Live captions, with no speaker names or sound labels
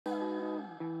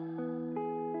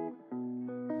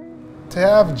To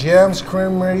have Jamz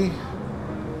Creamery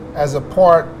as a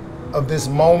part of this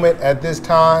moment at this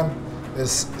time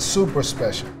is super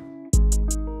special.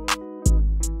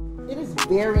 It is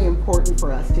very important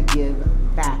for us to give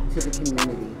back to the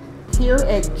community. Here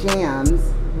at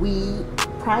Jamz, we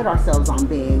pride ourselves on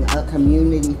being a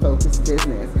community-focused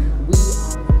business. We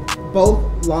are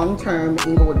both long-term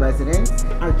Inglewood residents.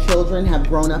 Our children have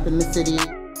grown up in the city.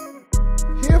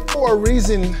 Here for a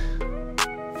reason,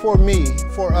 for me,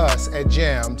 for us at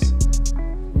Jamz,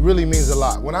 really means a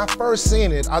lot. When I first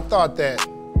seen it, I thought that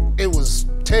it was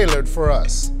tailored for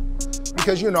us.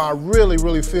 Because, you know, I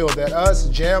really feel that us,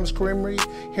 Jamz Creamery,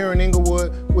 here in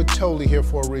Inglewood, we're totally here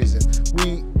for a reason.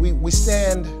 We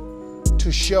stand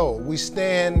to show, we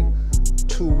stand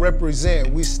to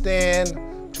represent, we stand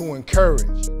to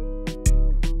encourage.